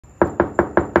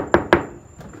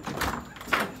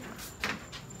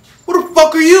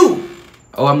are you?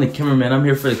 Oh, I'm the cameraman. I'm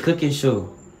here for the cooking show.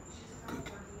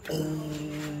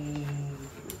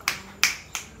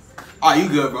 Alright, you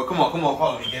good, bro. Come on.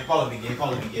 Follow me, gang. Follow me,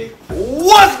 gang.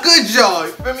 What's good, y'all?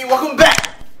 You feel me? Welcome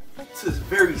back to this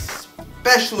very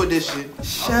special edition.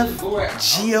 Chef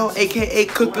Gio, a.k.a.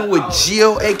 Cooking with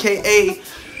Gio, a.k.a.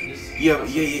 Yeah.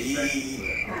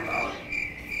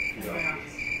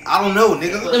 I don't know,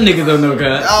 nigga. Them niggas don't know, cuz.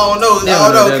 I don't know, cuz.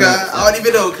 I don't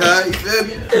even know, cuz. You feel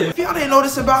me? If y'all didn't know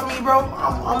this about me, bro,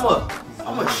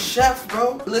 I'm a chef,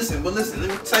 bro. Listen, let me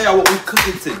tell y'all what we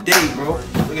cooking today, bro.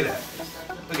 Look at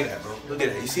that, bro. Look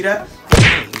at that. You see that?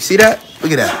 You see that?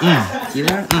 Look at that. See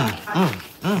that?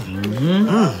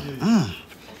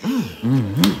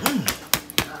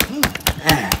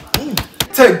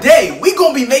 Today, we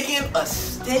gonna be making a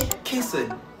steak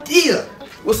quesadilla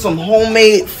with some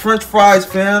homemade French fries,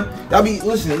 fam. Y'all be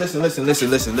listen.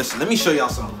 Let me show y'all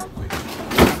something real quick.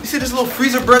 You see this little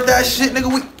freezer breath that shit,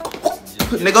 nigga?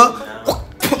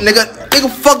 Nigga,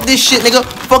 fuck this shit, nigga.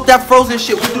 Fuck that frozen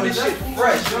shit. We do this shit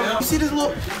fresh, man. You see this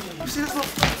little?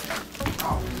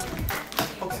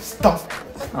 Okay, stop.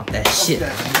 Stop that shit.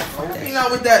 We not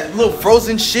with that little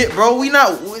frozen shit, bro. We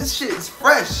not. This shit is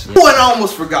fresh. Oh, and I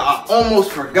almost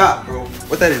forgot, bro.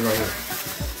 What that is right here?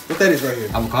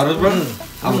 Avocados, bro?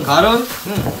 Avocados?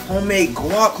 Homemade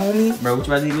guac, homie. Bro, what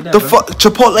you about to eat with that, The bro? fuck?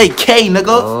 Chipotle K, nigga.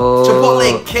 Oh,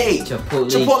 Chipotle K,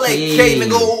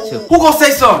 nigga. Who gonna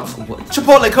say something?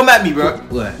 Chipotle, come at me, bro.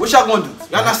 What y'all gonna do?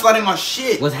 Y'all not sliding my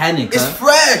shit. What's happening, cuz? It's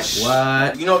fresh.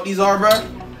 What? You know what these are, bro?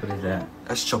 What is that?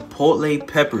 That's Chipotle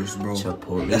peppers, bro.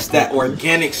 Chipotle. That's that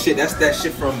organic shit. That's that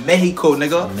shit from Mexico,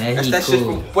 nigga. That's that shit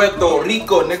from Puerto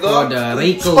Rico, nigga. Puerto Rico. What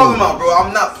you talking about, bro?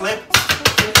 I'm not playing.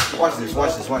 Watch this.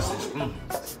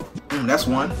 That's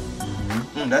one.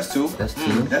 That's two. That's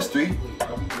two. That's three.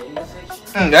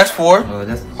 That's four. Oh,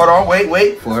 that's... Hold on,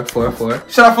 wait. Four.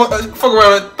 Should I fuck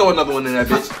around and throw another one in that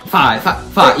bitch? Five,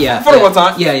 yeah. For the one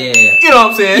time. Yeah. You know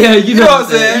what I'm saying? Yeah, you know what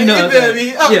I'm saying? You feel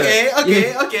me? Okay.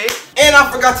 Yeah. And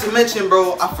I forgot to mention,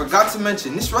 bro.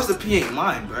 This recipe ain't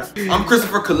mine, bro. I'm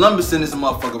Christopher Columbus in this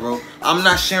motherfucker, bro. I'm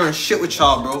not sharing shit with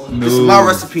y'all, bro. No. This is my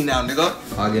recipe now, nigga.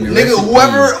 Nigga,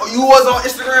 whoever you was on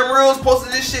Instagram Reels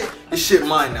posted this shit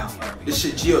mine now. This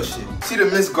shit Gio shit. See the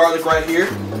minced garlic right here?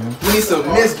 We need some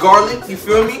minced garlic, you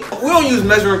feel me? We don't use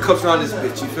measuring cups around this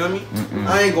bitch, you feel me?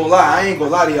 I ain't gonna lie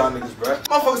to y'all niggas, bro.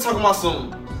 Motherfuckers talking about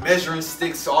some measuring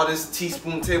sticks, all this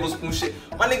teaspoon, tablespoon shit.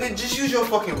 My nigga, just use your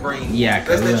fucking brain. Yeah,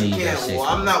 best that you can. Well,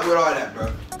 I'm not with all that,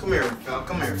 bro. Come here,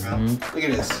 fam. Look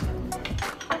at this.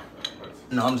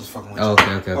 No, I'm just fucking with you.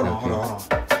 Okay. Hold on.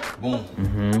 Boom.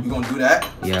 You gonna do that?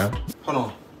 Yeah. Hold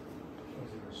on.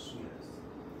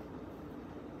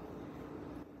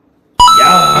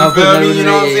 Yeah. You feel me? You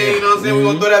know what I'm saying? We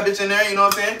gonna throw that bitch in there, you know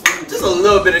what I'm saying? Just a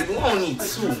little bit of, we don't need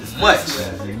too much.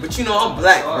 But you know I'm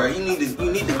black, bro. You need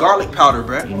the garlic powder,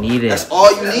 bro. You need it. That's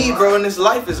all you need, bro, in this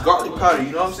life is garlic powder,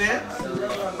 you know what I'm saying?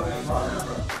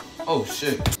 Oh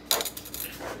shit.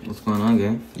 What's going on,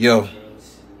 gang? Yo.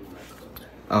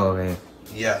 Oh, okay.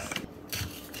 Yeah.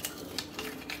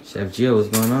 Chef Gio, what's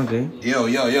going on, gang? Yo.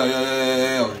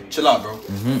 Chill out, bro.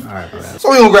 Alright, bro. So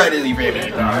we gonna grab this,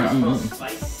 baby.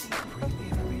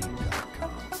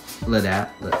 Look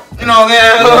that. Look. You know what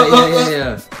I'm saying?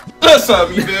 Yeah. Look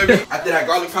something, you feel me? After that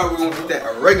garlic powder, we're gonna get that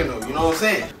oregano, you know what I'm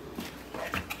saying?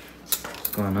 What's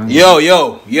going on?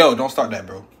 Yo, don't start that,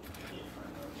 bro.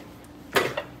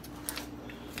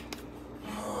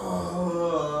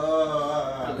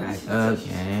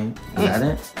 Okay. Got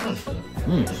it?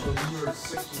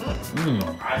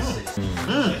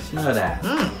 Smell that.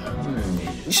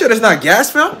 You sure that's not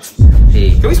gas, fam?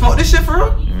 Hey. Can we smoke this shit for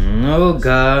real? No,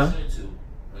 God.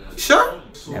 Sure?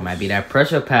 That might be that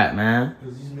pressure pack, man.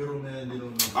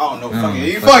 I don't know. Fuck it.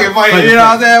 You fuck it. You know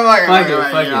what I'm saying? Fuck it. You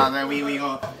know what I'm saying? We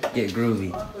gonna get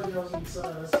groovy.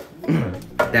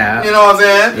 That. You know what I'm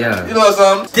saying? Yeah. You know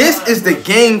something? This is the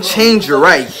game changer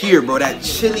right here, bro. That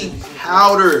chili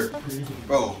powder.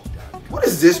 Bro. What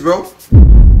is this, bro?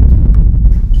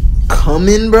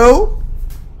 Coming, bro?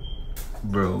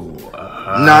 Bro.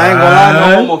 Nah, I ain't gonna lie.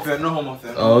 No homo,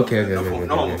 fam. Oh, okay.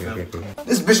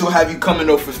 This bitch will have you coming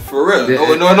though for real.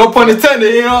 No pun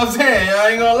intended, you know what I'm saying? I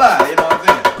ain't gonna lie, you know what I'm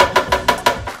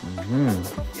saying?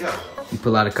 Yeah. You put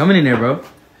a lot of coming in there, bro.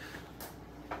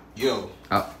 Yo.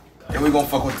 Oh. And we gonna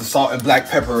fuck with the salt and black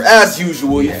pepper as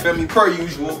usual, you feel me? Per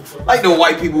usual. Like the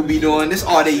white people be doing. This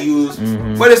all they use.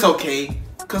 But it's okay.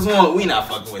 Cause we not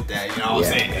fucking with that, you know what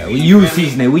I'm saying? Yeah. We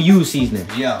use seasoning.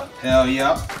 Yeah, hell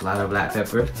yeah. A lot of black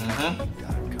pepper.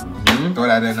 Throw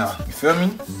that in now. You feel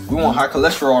me? We want high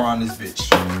cholesterol around this bitch.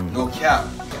 No cap.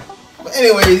 But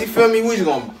anyways, you feel me? We just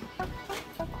gonna...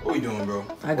 What we doing, bro?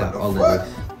 I got all of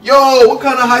this. Yo, what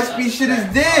kind of high speed shit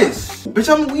is this?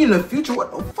 Bitch, we in the future. What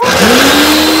the fuck?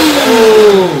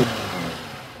 Oh.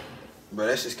 Bro,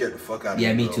 that shit scared the fuck out of me.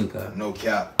 Yeah, me bro. too, cuz. No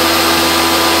cap. Oh,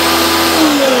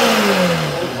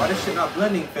 why this shit not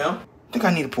blending, fam? I think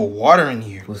I need to put water in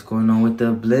here. What's going on with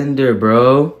the blender,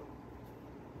 bro?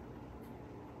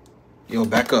 Yo,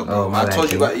 back up, bro. Oh, my I told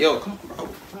bad, you about. Yo, come on,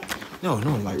 bro.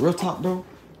 No, like real talk, bro.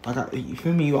 You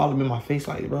feel me? You all up in my face,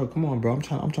 like, bro. Come on, bro. I'm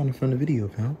trying to film the video,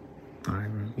 fam.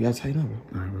 Alright, bro. You gotta tighten up,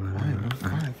 bro. Alright,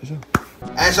 bro. Alright, for sure.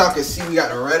 As y'all can see, we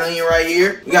got the red onion right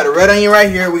here. We got the red onion right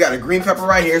here. We got the green pepper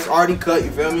right here. It's already cut,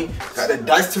 you feel me? Got the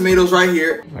diced tomatoes right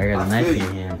here. I got a knife in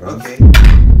your hand, bro. Okay.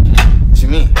 What you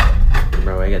mean?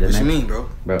 Bro, I got the knife. What you mean, bro?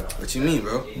 Bro. What you mean,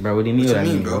 bro? Bro, what do you mean? What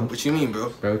you mean, bro? What you mean, bro?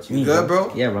 Bro, what you mean? Good,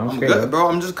 bro? Yeah, bro. I'm good, bro.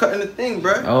 I'm just cutting the thing,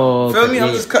 bro. Oh, feel me? yeah.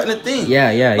 I'm just cutting the thing.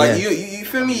 Yeah. Like you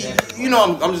feel me? You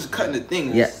know I'm just cutting the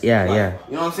thing. Yeah. You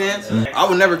know what I'm saying? I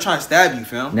would never try and stab you,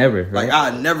 fam. Never, right? Like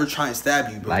I'd never try and stab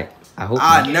you, bro. Like, I hope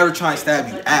I'd not. never try and stab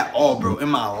you at all, bro, in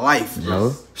my life.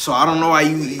 No. So I don't know why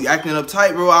you acting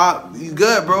uptight, bro. You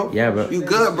good, bro? Yeah, bro. You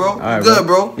good, bro? Right, you good,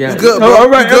 bro? Yeah. You good, bro? All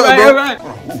right, you good, all bro? right.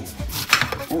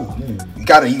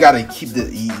 You gotta keep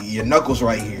your knuckles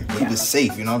right here. Keep it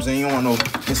safe, you know what I'm saying? You don't want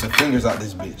no missing fingers out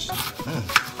this bitch.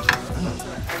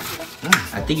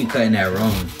 I think you cutting that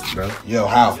wrong, bro. Yo,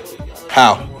 how?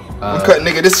 I'm cutting,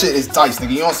 nigga. This shit is diced,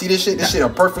 nigga. You don't see this shit? This shit a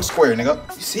perfect square, nigga.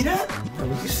 You see that?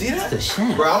 You see that? The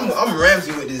shit. Bro, I'm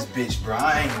Ramsey with this bitch, bro.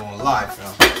 I ain't gonna lie,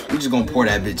 fam. We just gonna pour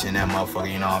that bitch in that motherfucker,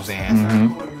 you know what I'm saying?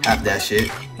 Half that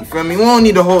shit. You feel me? We don't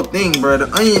need the whole thing, bro.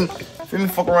 The onion, feel me,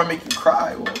 fuck around make you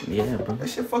cry, bro. Yeah, bro. That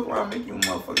shit fuck around make you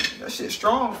motherfucker. That shit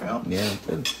strong, fam. Yeah,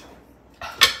 good.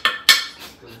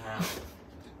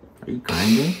 Are you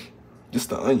crying, bro? Just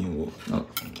the onion, bro. Oh.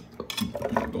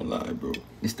 I'm not gonna lie, bro.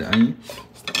 It's the onion?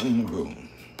 It's the onion, bro.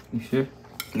 You sure?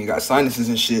 You got sinuses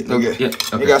and shit, nigga. Yeah,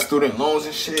 okay. You got student loans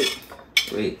and shit.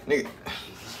 Wait. Nigga.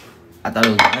 I thought it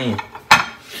was the onion.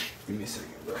 Give me a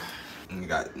second, bro. You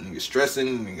got niggas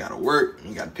stressing, you gotta work,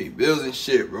 you gotta pay bills and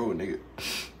shit, bro, nigga.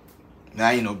 Nah,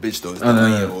 I ain't no bitch though. It's the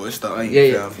onion, bro. It's the onion,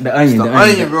 yeah. fam. The onion, it's the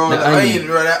onion, bro. The onion,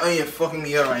 bro. That onion fucking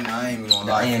me up right now. I ain't even gonna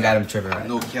lie. The onion got him tripping, right?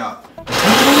 No cap.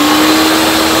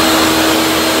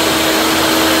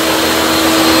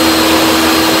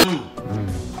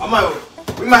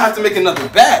 We might have to make another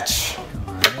batch.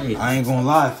 Right. I ain't gonna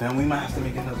lie, fam. We might have to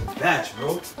make another batch,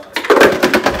 bro.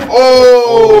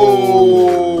 Oh!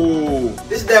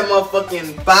 This is that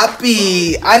motherfucking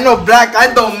papi. I know black,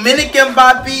 I Dominican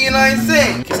papi, you know what I'm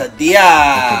saying?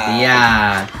 Quesadilla.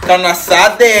 Yeah. Carne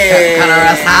asada.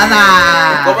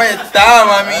 ¿Cómo está,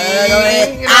 mami? You know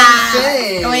what I'm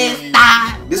saying?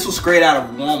 This was straight out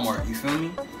of Walmart, you feel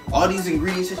me? All these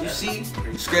ingredients that you see,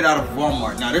 straight out of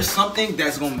Walmart. Now, there's something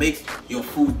that's gonna make your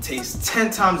food taste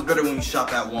 10 times better when you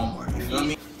shop at Walmart, you feel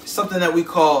me? Something that we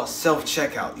call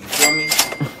self-checkout, you feel me?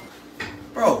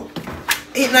 Bro,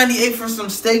 $8.98 for some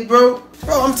steak, bro.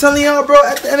 Bro, I'm telling y'all, bro,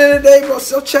 at the end of the day, bro,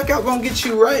 self-checkout gonna get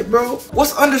you right, bro.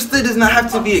 What's understood does not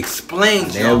have to be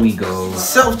explained, There we go.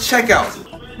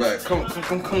 Self-checkout. Bro, come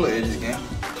look at this game.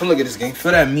 Come look at this game.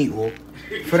 Feel that meat, Wolf.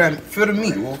 Feel the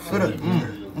meat, Wolf. Feel the,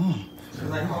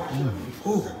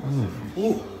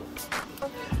 Ooh.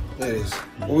 There it is.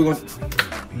 What we gonna?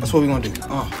 That's what we gonna do.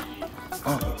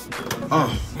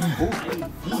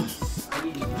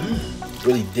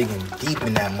 Really digging deep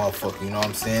in that motherfucker. You know what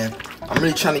I'm saying? I'm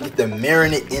really trying to get the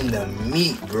marinade in the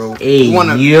meat, bro. Hey,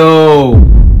 yo.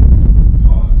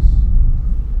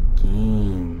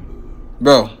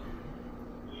 Bro,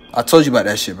 I told you about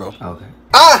that shit, bro. Okay.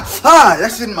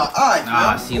 That's in my eye, bro.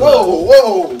 I see.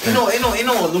 Whoa. Ain't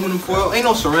no aluminum foil. Ain't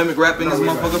no ceramic wrap in this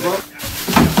motherfucker, bro.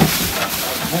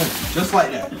 Boom. Just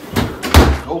like that.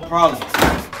 No problem.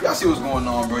 Y'all see what's going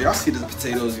on, bro. Y'all see the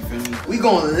potatoes, you feel me? We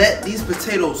gonna let these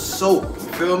potatoes soak,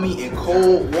 you feel me, in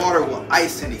cold water with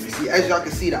ice in it. You see, as y'all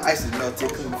can see, the ice is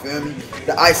melted, you feel me?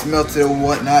 The ice melted and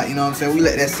whatnot, you know what I'm saying? We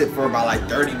let that sit for about like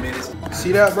 30 minutes.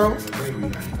 See that, bro?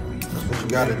 That's what you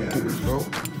gotta do, bro.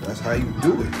 That's how you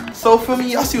do it. So, feel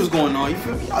me? Y'all see what's going on, you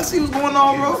feel me? Y'all see what's going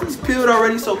on, bro? It's peeled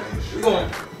already, so we gonna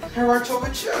head right over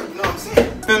chill, you know what I'm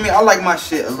saying? Feel me? I like my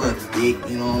shit a little thick,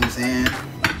 you know what I'm saying?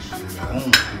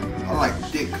 I like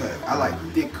thick cut. I like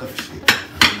thick cut shit.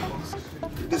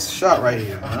 This shot right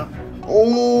here, huh?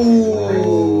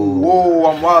 Oh, whoa,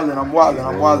 I'm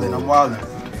wildin'.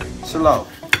 Chill out.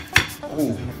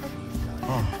 Oh.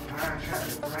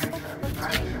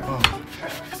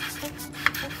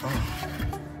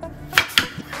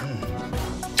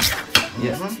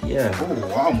 Yeah.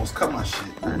 Oh, I almost cut my shit.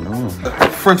 I know.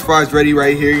 French fries ready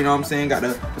right here, you know what I'm saying? Got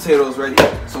the potatoes ready.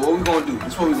 So what we gonna do?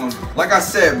 This is what we gonna do. Like I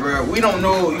said, bro, we don't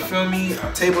know, you feel me?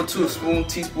 Table, spoon,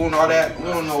 teaspoon, all that. We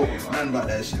don't know nothing about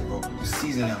that shit, bro.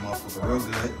 Season that motherfucker real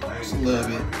good. Just a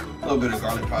little bit of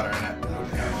garlic powder in that.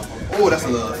 Oh, that's a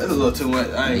little too much.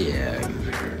 Yeah.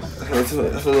 That's a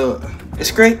little.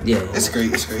 It's great. Yeah. It's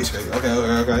great.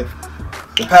 Okay.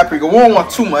 The paprika, we don't want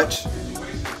too much.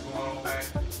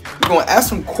 We're gonna add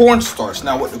some cornstarch.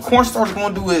 Now, what the cornstarch is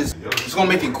gonna do is it's gonna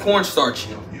make it cornstarchy.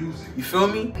 You feel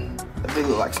me? That big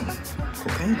look like some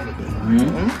cocaine. I don't know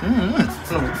what the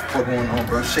fuck going on,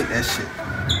 bro. Shake that shit.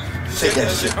 Shake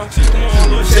that shit.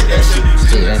 Shake that shit.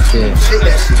 Shake that shit. Shake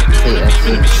that shit. Shake that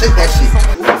shit. Shake that shit.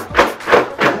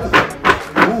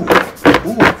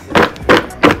 Ooh.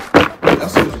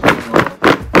 That's what's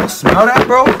going on. Smell that,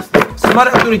 bro? Smell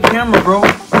that through the camera, bro.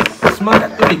 Smell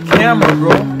that through the camera,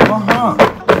 bro.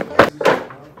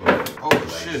 Oh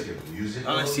shit. I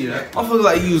don't see that. Motherfuckers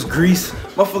like to use grease.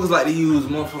 Motherfuckers like to use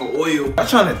motherfucking oil. I'm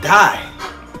trying to die.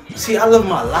 See, I love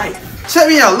my life. Check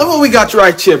me out. Look what we got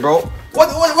right here, bro.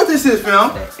 What this is,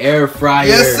 fam? The air fryer.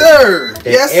 Yes, sir.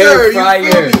 The yes, air sir. Fryer.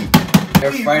 You feel me?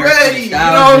 Air We fryer. ready. You know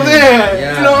what I'm saying?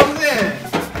 Yeah. You know what I'm saying?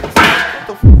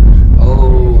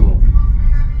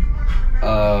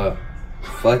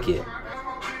 Fuck it.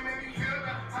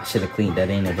 I should have cleaned that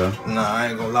in there, bro. Nah, I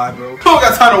ain't gonna lie, bro. We don't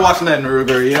got time to watch nothing real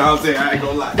good, you know what I'm saying? I ain't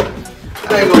gonna lie. We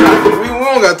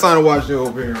don't got time to watch it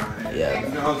over here, right? Yeah.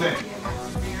 You know what I'm saying?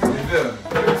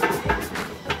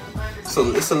 So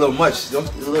it's a little much, a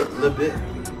little bit.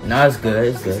 Nah, it's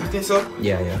good. It's good. You think so?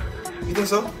 Yeah. You think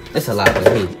so? It's a lot, but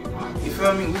hey. You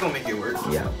feel me? We gonna make it work.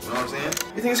 Yeah. You know what I'm saying?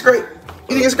 You think it's great?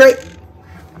 You think it's great?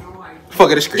 Fuck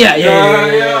it, it's great. Yeah.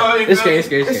 It's great. It's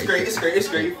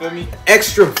great. You feel me?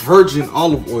 Extra virgin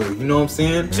olive oil. You know what I'm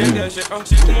saying? Yeah. Spray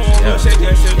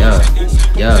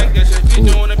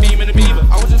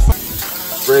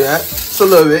that. Just a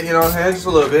little bit. You know what I'm saying? Just a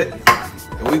little bit.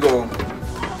 And we gonna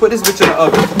put this bitch in the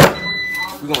oven.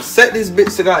 We gonna set this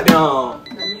bitch to goddamn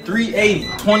 380.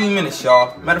 20 minutes,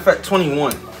 y'all. Matter of fact,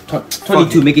 21.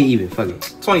 22. Make it even. Fuck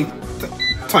it. 22.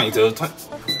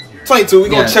 We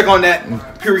gonna check on that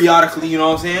periodically, you know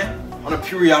what I'm saying? On a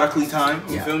periodically time,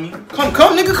 you feel me? Come,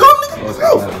 nigga, let's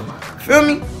go. Feel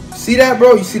me? See that,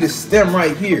 bro? You see the stem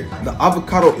right here. The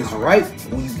avocado is right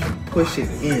when you can push it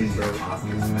in, bro.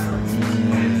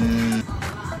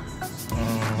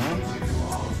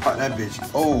 Pop that bitch.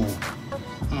 Oh.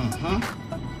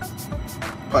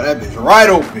 Pop that bitch right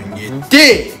open. You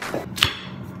dig?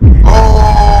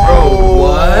 Oh. Bro,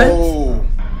 what?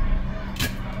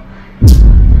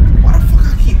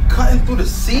 Cutting through the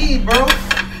seed, bro.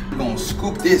 We're gonna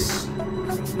scoop this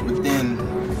within the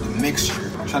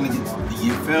mixture. I'm trying to get the,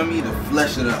 you feel me? The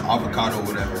flesh of the avocado or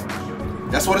whatever.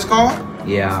 That's what it's called?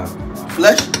 Yeah.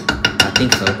 Flesh? I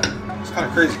think so. It's kind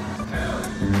of crazy.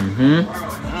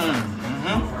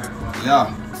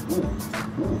 Yeah.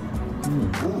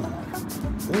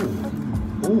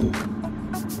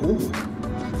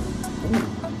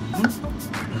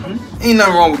 Ain't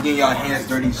nothing wrong with getting y'all hands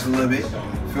dirty just a little bit.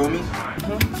 Feel me?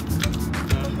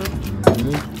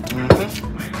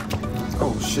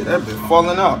 Oh shit, that bitch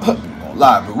falling out. Don't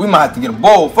lie, bro. We might have to get a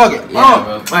bowl. Fuck it. Yeah,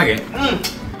 bro. Fuck it.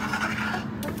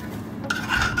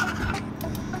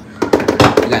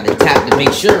 You got to tap to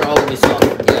make sure all of it's off.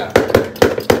 Yeah.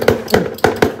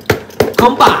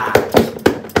 Come by.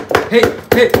 Hey.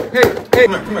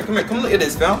 Come look at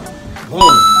this, fam.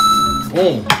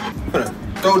 Boom.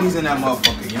 Throw these in that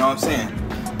motherfucker. You know what I'm saying?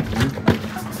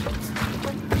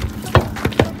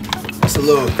 It's a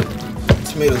little.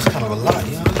 Tomatoes kind of a lot,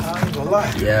 you know? I ain't gonna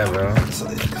lie. Yeah, bro. It's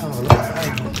kind of a lot. I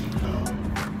ain't gonna.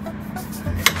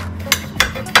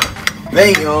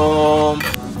 Bam.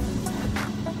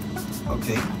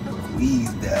 Okay.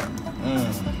 Squeeze that.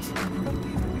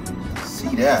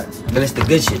 See that? But it's the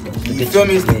good shit, though. You feel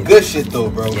me? It's the good shit, though,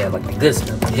 bro. Yeah, like the good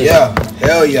stuff. Yeah.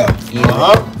 Hell yeah. You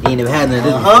ain't never had none of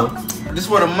this before. This is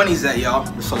where the money's at, y'all.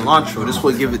 The cilantro. This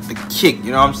will give it the kick.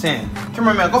 You know what I'm saying?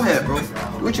 Cameraman, go ahead, bro.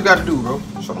 What you got to do, bro?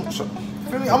 Show me.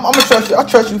 I'm gonna trust you. I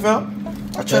trust you, fam.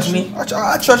 I trust me. I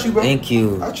trust you, bro. Thank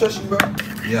you. I trust you, bro.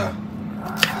 Yeah.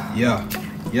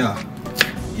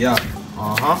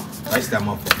 Dice that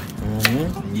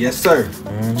motherfucker. Yes, sir.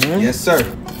 Yes, sir.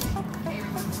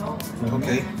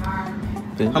 Okay.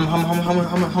 How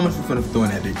much you finna throw in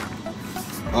that bitch?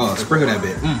 Sprinkle that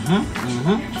bit.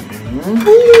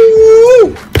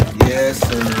 Ooh. Yes,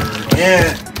 sir.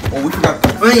 Yeah. Oh, we forgot the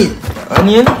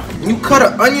onion. When you cut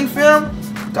an onion, fam,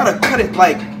 gotta cut it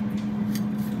like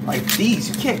these.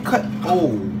 You can't cut.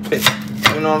 Oh,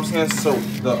 you know what I'm saying? So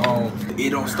the it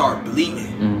don't start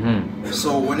bleeding.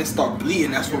 So when it start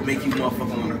bleeding, that's what make you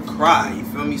motherfucker wanna cry. You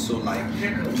feel me? So like,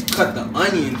 you cut the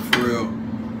onion for real.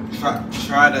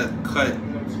 Try to cut.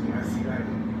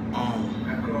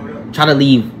 Try to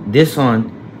leave this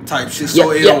on. Type shit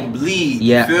so it don't bleed.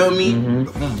 Yeah. You feel me?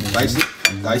 Dice it.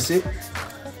 Dice it.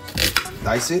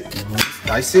 Dice it.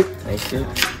 Dice it. Dice it.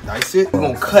 Dice it. We're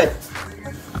gonna cut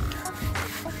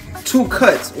 2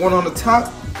 cuts. One on the top,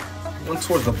 one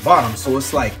towards the bottom. So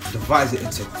it's like divides it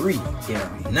into 3. Yeah.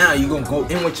 Now you're gonna go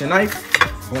in with your knife.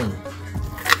 Boom.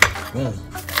 Boom.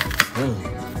 Boom.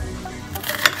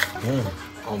 Boom.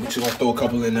 We just gonna throw a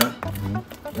couple in there.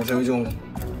 We gonna...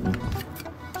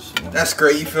 That's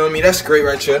great, you feel me? That's great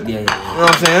right here. Yeah. You know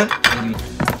what I'm saying?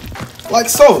 Like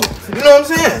so. You know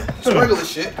what I'm saying? It's regular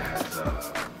shit.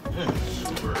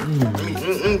 Let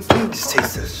me just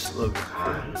taste this a little bit.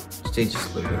 Just taste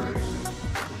just a little bit.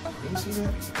 Let me see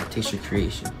that. Taste your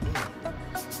creation.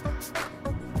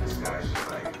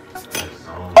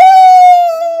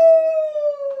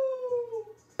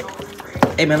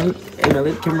 Hey man,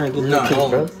 come here and get that cake,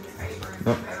 bro.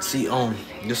 No. See,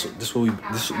 this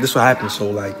what happens.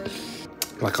 So like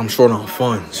I'm short on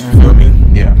funds. You feel me?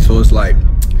 Yeah. So it's like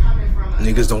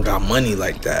niggas don't got money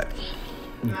like that.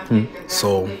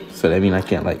 So that mean I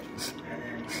can't like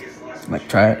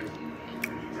try it.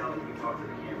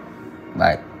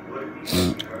 Like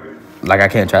I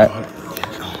can't try it.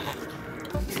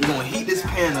 We're gonna heat this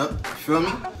pan up. You feel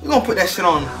me? We're gonna put that shit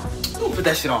on. Don't put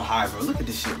that shit on high, bro. Look at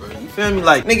this shit, bro. You feel me?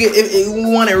 Like, nigga, if we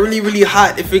want it really, really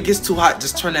hot, if it gets too hot,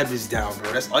 just turn that bitch down,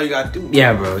 bro. That's all you gotta do.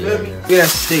 Yeah, bro. Yeah. Look at that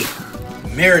steak.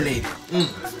 Marinated.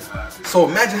 So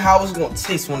imagine how it's gonna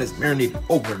taste when it's marinated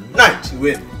overnight. You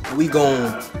with me? We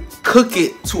gonna cook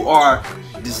it to our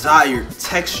desired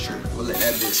texture. We'll let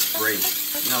that bitch spray.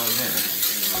 You know what I'm saying?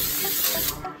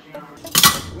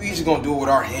 We just gonna do it with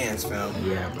our hands, fam.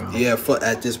 Yeah, bro. Yeah,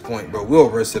 at this point, bro. We'll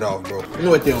rinse it off, bro. You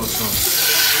know what they on some.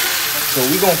 So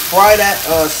we gonna fry that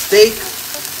steak,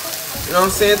 you know what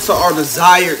I'm saying, to our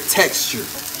desired texture.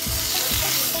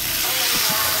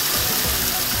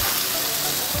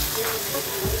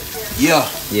 Yeah.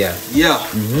 Yeah. Yeah.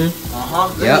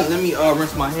 Let me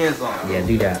rinse my hands off. Yeah,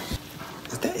 do that.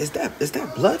 Is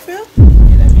that blood, fam?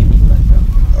 Yeah, that may be blood,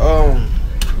 bro.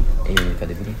 Hey, you cut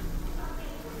the video?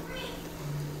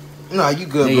 Nah, you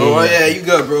good, bro. Yeah, you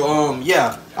good, bro.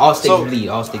 Yeah. All steaks bleed.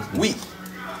 All steaks bleed.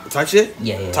 Type shit?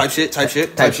 Yeah. Type shit.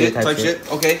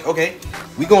 Okay.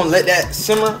 We gonna let that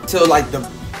simmer till like the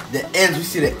ends. We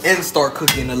see the ends start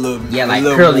cooking a little bit. Yeah, like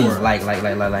little curly. more. Like.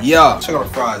 Yeah. Check out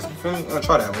the fries. You feel me?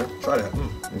 Try that, bro. Try that.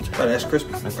 Try that. That's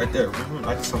crispy. Right there.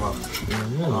 I can some out.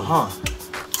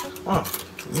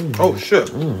 Oh shit.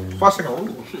 5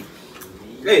 seconds.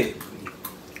 Hey.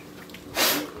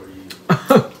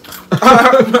 5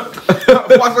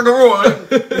 second rule.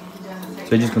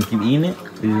 So you just gonna keep eating it?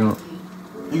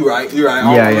 You right.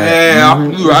 Yeah.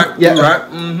 You right. Yeah.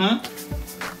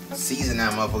 Season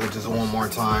that motherfucker just one more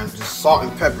time. Just salt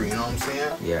and pepper, you know what I'm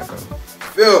saying? Yeah, bro.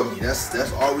 Feel me?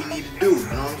 That's all we need to do, you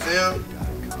know what I'm saying?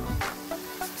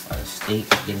 The steak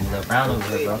getting a little brown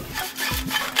over here, bro.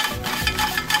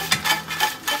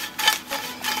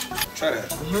 Try that.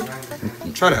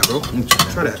 Try that, bro.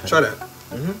 Try that.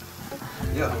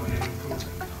 Yeah.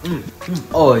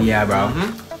 Oh yeah, bro.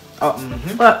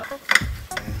 But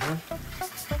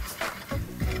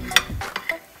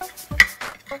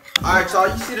alright, y'all,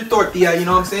 you see the tortilla, you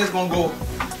know what I'm saying? It's gonna go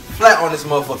flat on this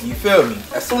motherfucker, you feel me?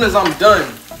 As soon as I'm done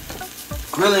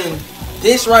grilling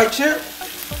this right here,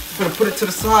 I'm gonna put it to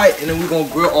the side and then we're gonna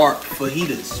grill our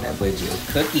fajitas. DatboiGio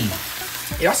cookie.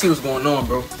 Y'all see what's going on,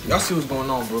 bro.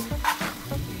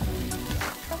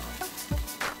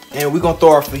 And we're gonna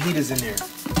throw our fajitas in there.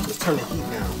 Let's turn the heat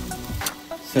down.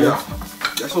 Yeah,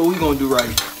 that's what we're gonna do right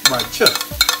here. Brown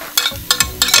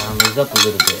those up a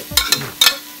little bit.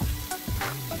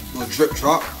 Little drip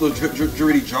drop,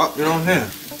 drippity drop, you know what I'm saying?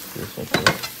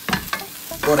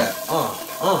 Throw that,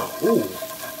 here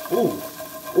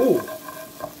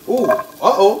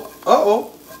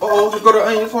go the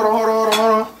onions, hold on.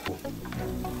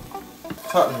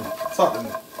 Talk to me.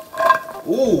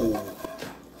 Ooh,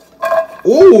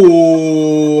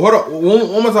 hold on,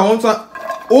 one more time.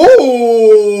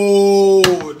 Ooh,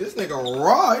 this nigga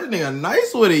raw, this nigga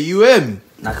nice with it, you hear me?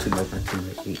 Not too much.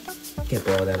 We can't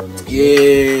put all that on there.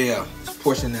 Yeah, just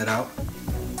portion that out.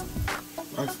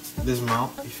 Right, this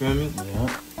amount, you feel me? Yeah.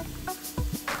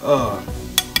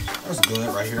 That's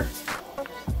good right here.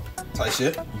 Tight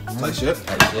shit. Tight shit.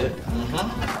 We're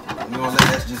gonna let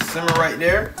that just simmer right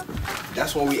there.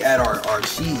 That's when we add our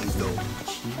cheese though.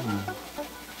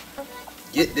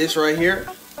 Get this right here,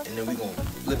 and then we're gonna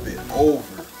flip it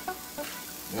over.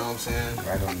 You know what I'm saying?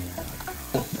 Right on there.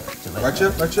 Right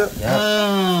chip?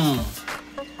 Yeah.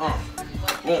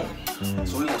 Boom.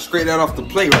 So we gonna scrape that off the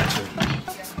plate right here.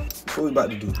 That's what we about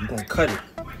to do. We gonna cut it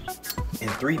in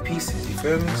 3 pieces. You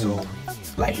feel me? So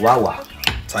like Wawa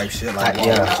type shit, like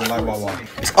Wawa. Just like Wawa.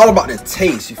 It's all about the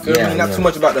taste. You feel me? Not too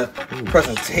much about the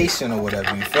presentation or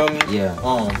whatever. You feel me? Yeah.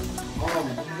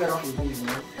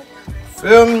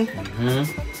 Feel me?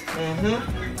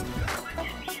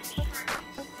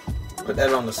 Put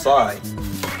that on the side.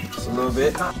 Just a little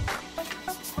bit.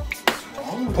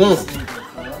 Boom.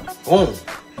 Boom.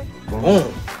 Boom.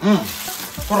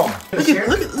 Hold on. Look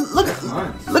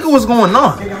at what's going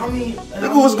on.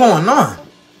 Look at what's going on.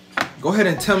 Go ahead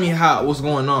and tell me what's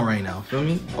going on right now. Feel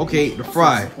me? Okay, the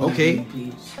fry. Okay.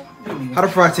 How the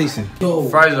fry tasting?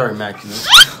 Fries are immaculate.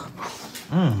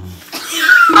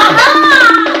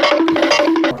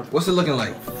 What's it looking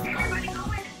like?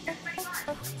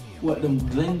 What, them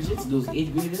blenders, those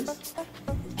 8th graders?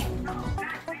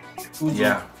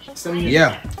 Yeah.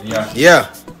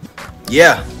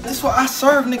 Yeah. That's what I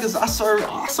serve, niggas. I serve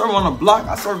on the block.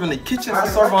 I serve in the kitchen. I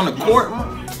serve on the court.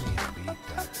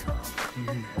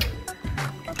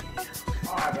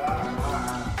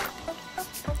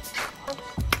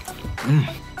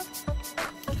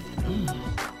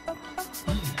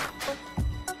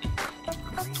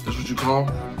 That's what you call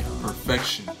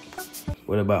perfection.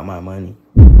 What about my money?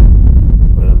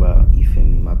 What about, you feel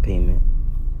me, my payment?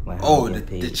 Oh,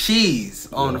 the cheese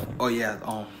on the,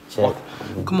 Check.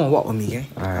 Come on, walk with me, gang.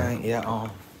 Alright. Yeah,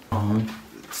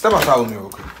 step outside with me real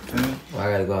quick. Feel me? Well,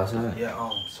 I gotta go outside. Yeah,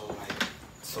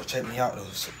 so check me out though.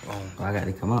 Well, I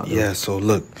gotta come out though. Yeah, so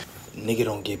look, nigga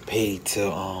don't get paid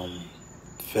till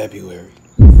February.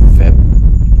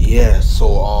 Yeah, so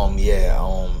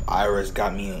IRS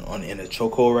got me in a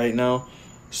chokehold right now.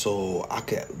 So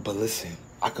but listen,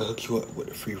 I could hook you up with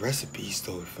the free recipes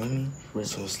though, you feel me?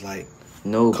 So it's like,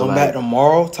 no, come back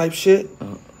tomorrow type shit.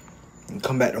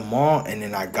 Come back tomorrow and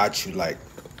then I got you like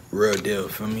real deal,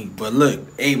 feel me? But look,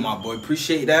 hey my boy,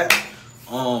 appreciate that.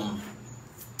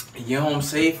 Get home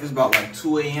safe. It's about like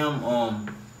 2 a.m.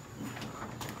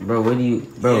 Bro, what do you,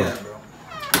 bro? Yeah, bro.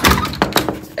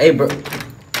 Hey, bro.